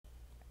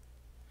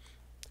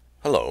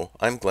Hello,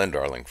 I'm Glenn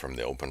Darling from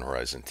the Open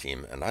Horizon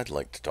team, and I'd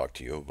like to talk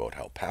to you about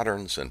how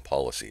patterns and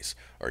policies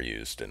are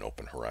used in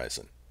Open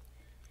Horizon.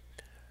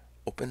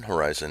 Open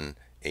Horizon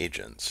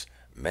agents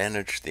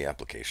manage the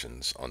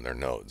applications on their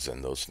nodes,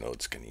 and those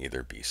nodes can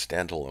either be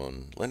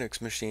standalone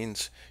Linux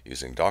machines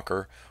using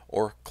Docker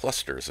or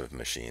clusters of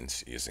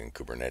machines using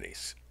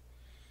Kubernetes.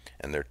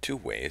 And there are two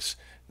ways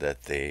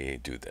that they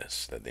do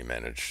this, that they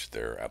manage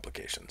their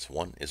applications.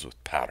 One is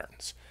with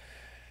patterns.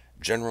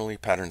 Generally,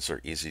 patterns are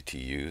easy to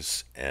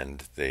use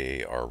and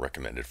they are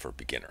recommended for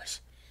beginners.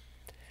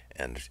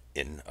 And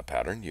in a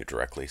pattern, you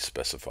directly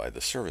specify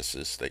the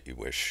services that you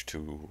wish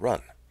to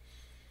run.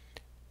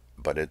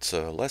 But it's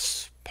a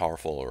less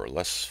powerful or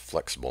less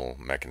flexible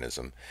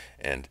mechanism,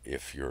 and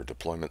if your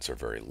deployments are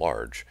very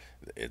large,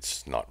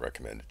 it's not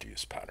recommended to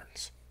use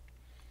patterns.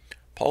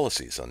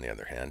 Policies, on the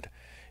other hand,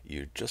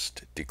 you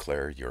just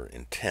declare your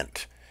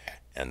intent,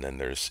 and then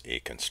there's a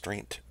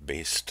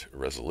constraint-based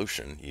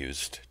resolution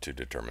used to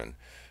determine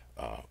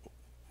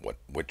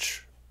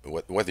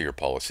whether your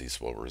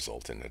policies will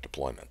result in a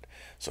deployment.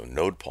 So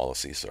node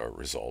policies are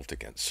resolved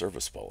against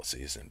service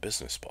policies and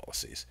business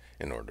policies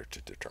in order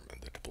to determine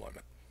the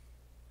deployment.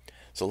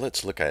 So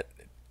let's look at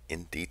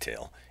in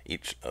detail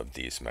each of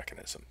these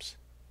mechanisms.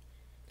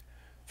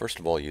 First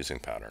of all, using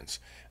patterns.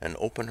 An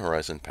Open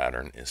Horizon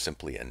pattern is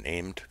simply a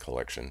named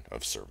collection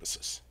of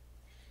services.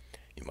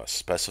 You must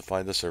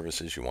specify the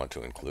services you want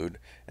to include,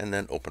 and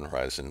then Open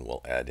Horizon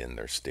will add in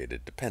their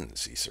stated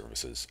dependency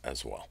services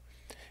as well.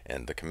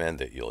 And the command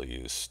that you'll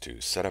use to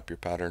set up your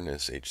pattern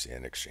is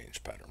hcn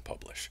exchange pattern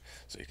publish.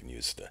 So you can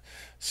use the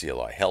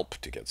CLI help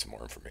to get some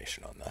more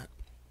information on that.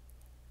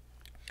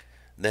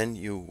 Then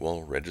you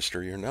will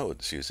register your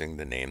nodes using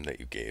the name that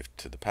you gave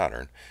to the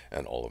pattern,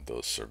 and all of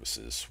those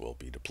services will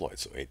be deployed.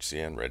 So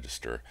hcn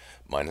register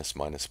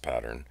 --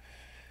 pattern,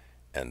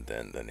 and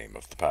then the name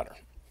of the pattern.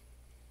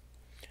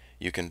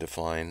 You can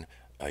define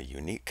a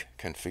unique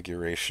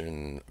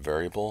configuration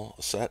variable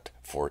set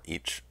for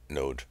each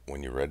node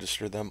when you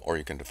register them, or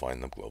you can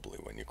define them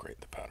globally when you create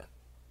the pattern.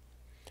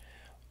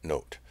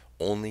 Note,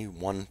 only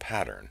one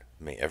pattern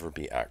may ever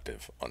be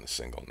active on a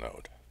single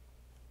node.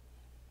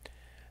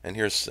 And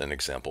here's an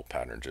example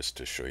pattern just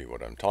to show you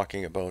what I'm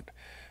talking about.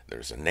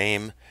 There's a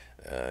name,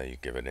 you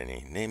give it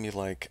any name you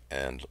like,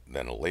 and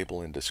then a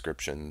label and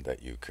description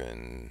that you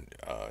can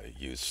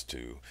use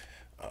to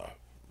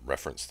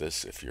reference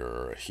this. If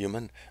you're a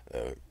human,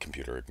 the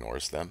computer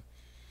ignores them.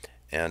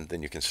 And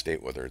then you can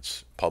state whether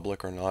it's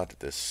public or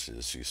not. This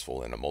is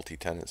useful in a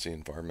multi-tenancy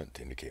environment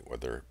to indicate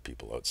whether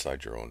people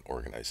outside your own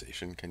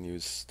organization can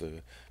use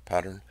the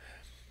pattern.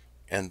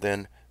 And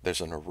then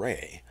there's an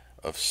array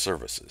of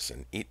services,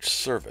 and each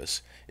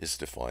service is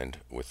defined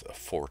with a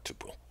for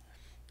tuple.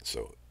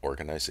 So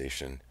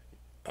organization,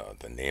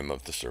 the name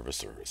of the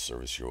service, or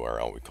service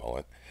URL we call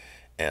it,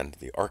 and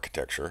the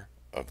architecture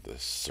of the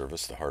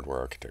service, the hardware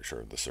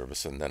architecture of the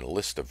service, and then a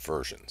list of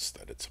versions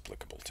that it's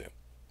applicable to.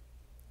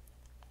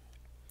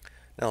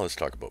 Now let's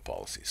talk about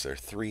policies. There are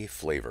three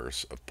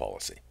flavors of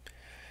policy.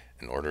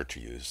 In order to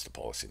use the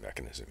policy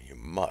mechanism, you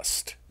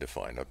must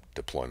define a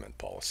deployment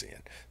policy,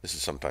 and this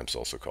is sometimes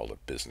also called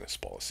a business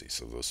policy,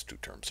 so those two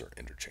terms are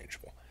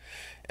interchangeable.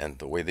 And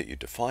the way that you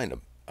define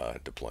a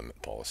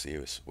deployment policy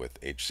is with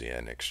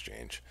hcn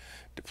exchange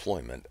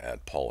deployment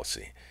add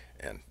policy,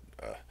 and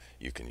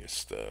you can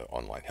use the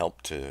online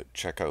help to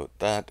check out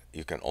that.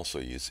 You can also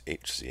use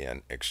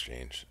hcn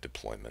exchange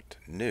deployment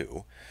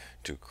new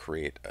to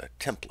create a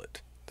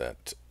template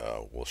that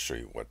will show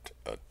you what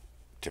a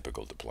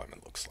typical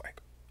deployment looks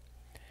like.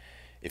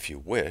 If you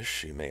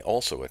wish, you may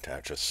also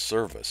attach a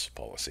service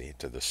policy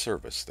to the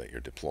service that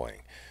you're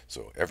deploying.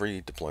 So every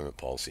deployment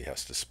policy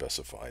has to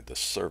specify the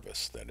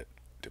service that it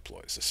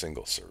deploys, a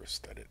single service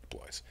that it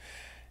deploys.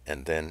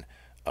 And then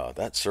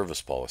that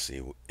service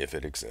policy, if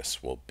it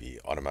exists, will be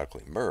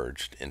automatically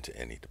merged into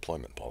any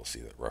deployment policy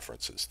that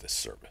references this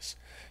service.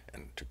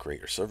 And to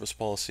create your service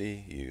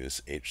policy, you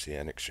use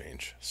hcn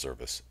exchange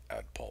service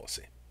add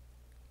policy.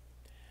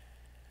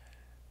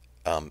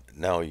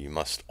 Now you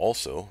must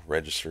also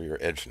register your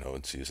edge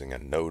nodes using a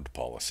node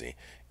policy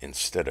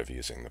instead of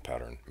using the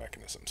pattern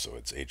mechanism. So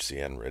it's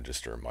hcn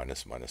register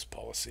 --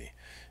 policy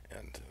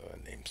and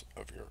names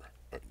of your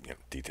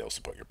details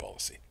about your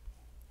policy.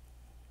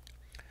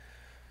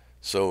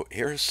 So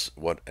here's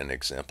what an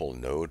example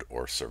node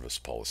or service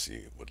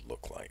policy would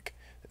look like.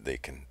 They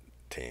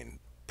contain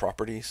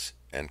properties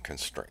and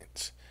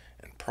constraints.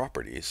 And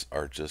properties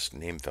are just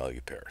name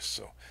value pairs,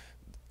 so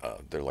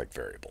they're like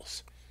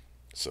variables.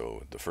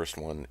 So the first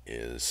one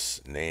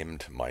is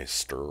named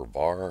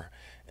myStirVar,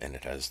 and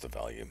it has the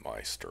value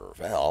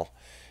myStirVal,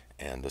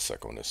 and the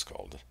second one is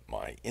called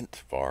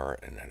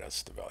myIntVar, and it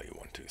has the value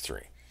 1, 2,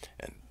 3.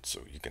 And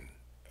so you can,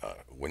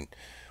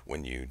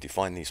 when you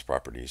define these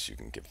properties, you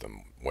can give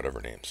them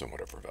whatever names and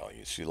whatever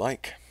values you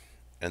like.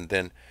 And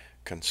then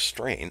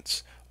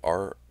constraints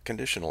are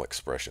conditional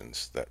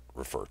expressions that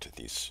refer to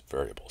these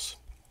variables.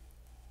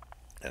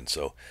 And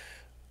so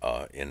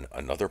in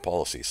another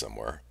policy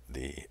somewhere,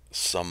 the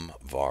sum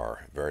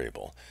var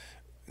variable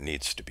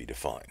needs to be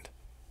defined.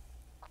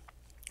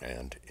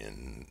 And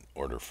in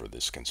order for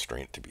this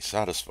constraint to be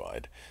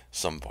satisfied,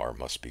 some var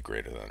must be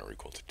greater than or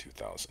equal to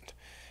 2000.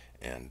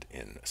 And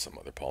in some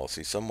other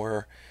policy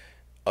somewhere,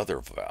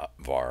 other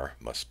var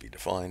must be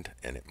defined,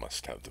 and it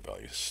must have the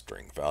value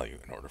string value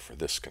in order for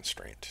this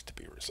constraint to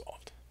be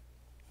resolved.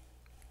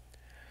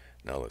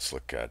 Now let's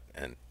look at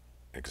an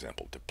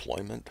example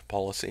deployment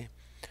policy.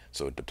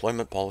 So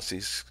deployment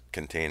policies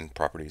contain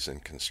properties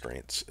and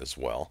constraints as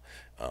well.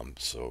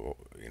 So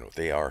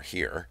they are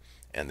here,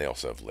 and they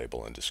also have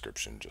label and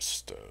description,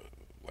 just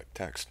like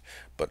text.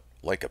 But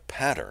like a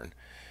pattern,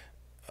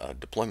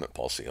 deployment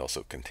policy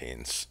also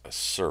contains a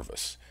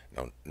service.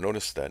 Now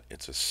notice that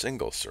it's a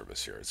single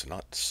service here. It's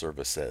not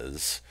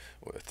services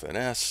with an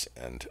S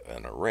and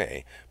an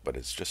array, but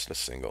it's just a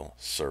single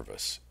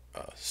service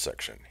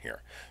section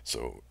here.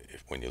 So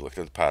when you looked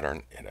at the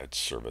pattern, it had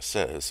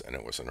services and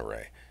it was an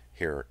array.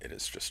 Here it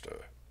is just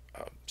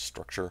a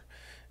structure,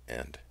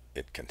 and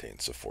it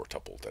contains a for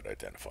tuple that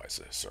identifies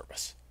a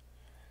service.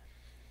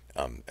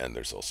 And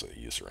there's also a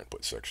user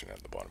input section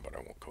at the bottom, but I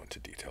won't go into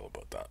detail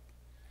about that.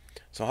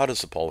 So how does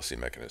the policy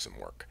mechanism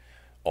work?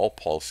 All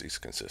policies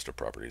consist of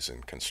properties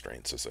and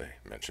constraints, as I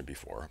mentioned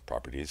before.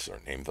 Properties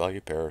are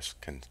name-value pairs.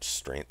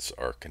 Constraints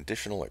are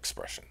conditional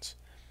expressions.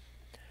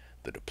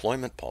 The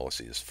deployment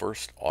policy is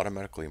first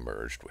automatically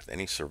merged with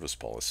any service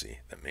policy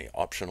that may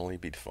optionally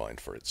be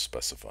defined for its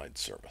specified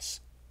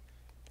service.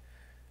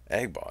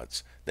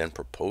 Agbots then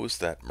propose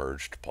that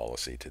merged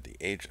policy to the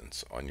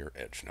agents on your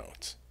edge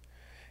nodes.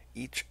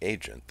 Each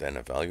agent then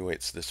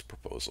evaluates this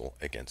proposal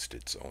against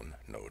its own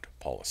node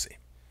policy.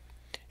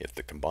 If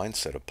the combined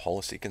set of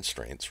policy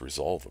constraints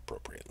resolve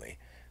appropriately,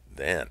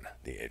 then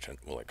the agent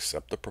will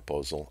accept the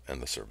proposal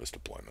and the service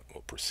deployment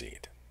will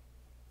proceed.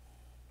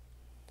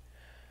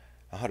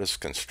 How does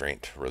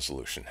constraint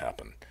resolution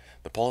happen?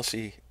 The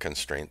policy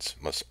constraints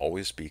must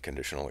always be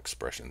conditional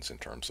expressions in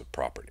terms of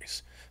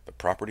properties. The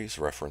properties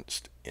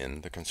referenced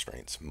in the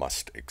constraints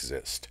must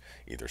exist,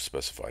 either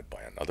specified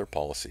by another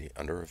policy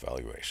under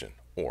evaluation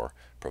or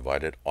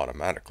provided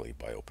automatically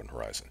by Open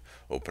Horizon.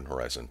 Open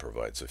Horizon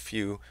provides a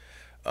few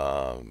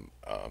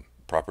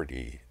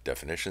property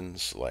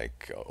definitions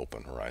like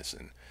Open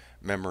Horizon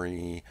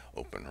memory,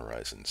 Open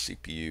Horizon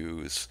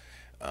CPUs,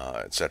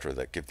 etc.,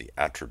 that give the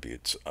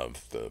attributes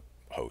of the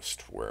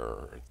host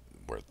where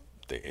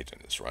the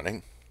agent is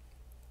running.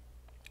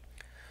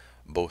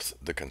 Both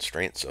the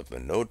constraints of the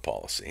node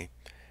policy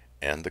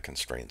and the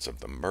constraints of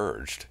the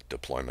merged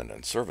deployment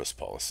and service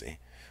policy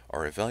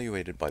are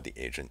evaluated by the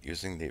agent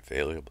using the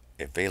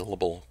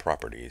available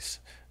properties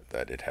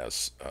that it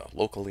has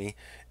locally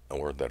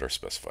or that are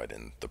specified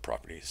in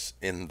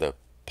the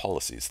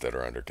policies that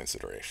are under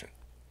consideration.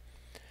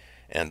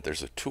 And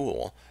there's a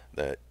tool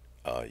that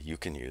you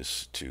can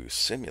use to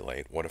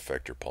simulate what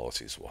effect your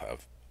policies will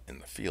have in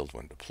the field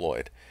when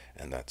deployed,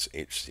 and that's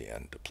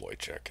HCN deploy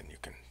check, and you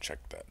can check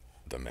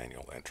the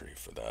manual entry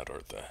for that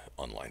or the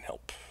online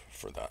help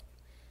for that.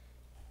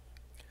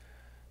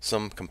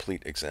 Some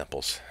complete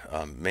examples.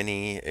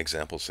 Many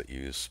examples that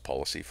use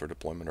policy for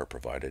deployment are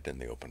provided in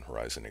the Open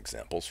Horizon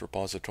examples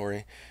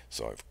repository.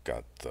 So I've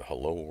got the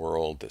hello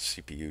world, the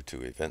CPU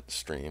to event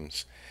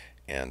streams,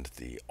 and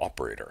the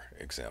operator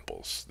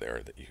examples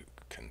there that you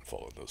can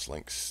follow those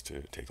links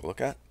to take a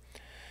look at.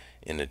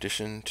 In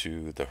addition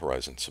to the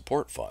Horizon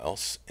support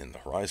files in the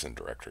Horizon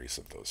directories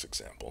of those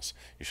examples,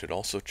 you should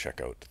also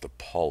check out the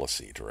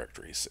policy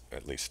directories,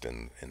 at least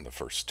in the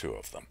first two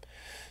of them.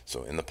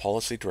 So in the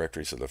policy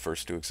directories of the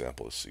first two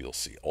examples, you'll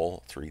see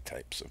all three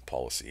types of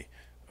policy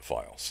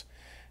files.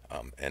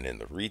 And in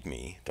the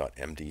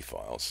readme.md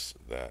files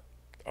that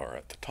are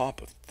at the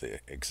top of the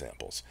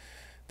examples,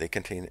 they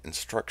contain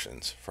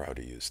instructions for how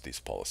to use these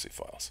policy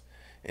files.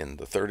 In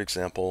the third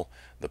example,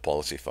 the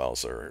policy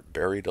files are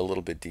buried a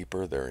little bit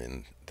deeper. They're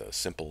in the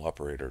simple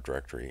operator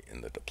directory,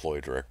 in the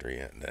deploy directory,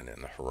 and then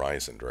in the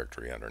Horizon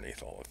directory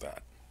underneath all of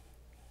that.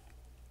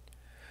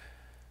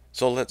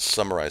 So let's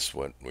summarize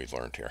what we've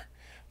learned here.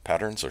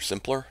 Patterns are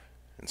simpler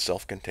and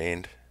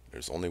self-contained.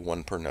 There's only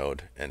one per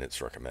node, and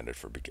it's recommended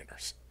for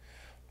beginners.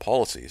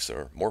 Policies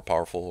are more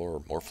powerful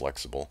or more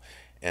flexible,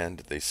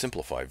 and they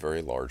simplify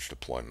very large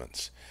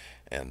deployments.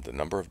 And the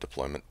number of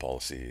deployment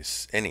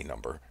policies, any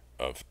number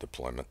of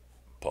deployment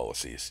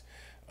policies,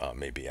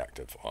 may be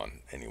active on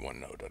any one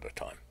node at a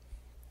time.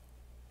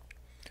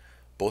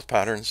 Both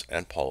patterns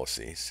and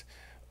policies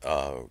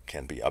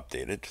can be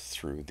updated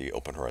through the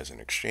Open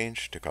Horizon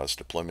Exchange to cause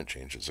deployment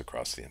changes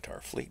across the entire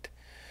fleet,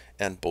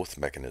 and both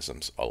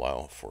mechanisms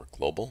allow for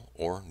global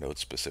or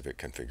node-specific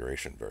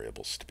configuration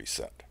variables to be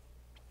set.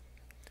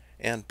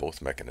 And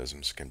both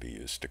mechanisms can be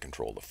used to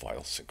control the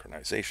file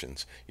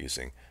synchronizations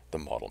using the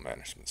Model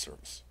Management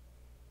Service.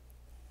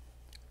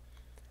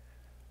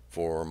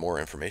 For more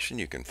information,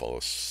 you can follow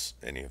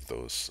any of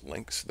those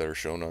links that are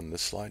shown on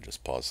this slide.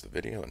 Just pause the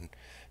video and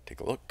take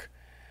a look.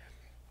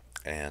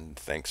 And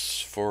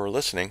thanks for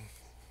listening.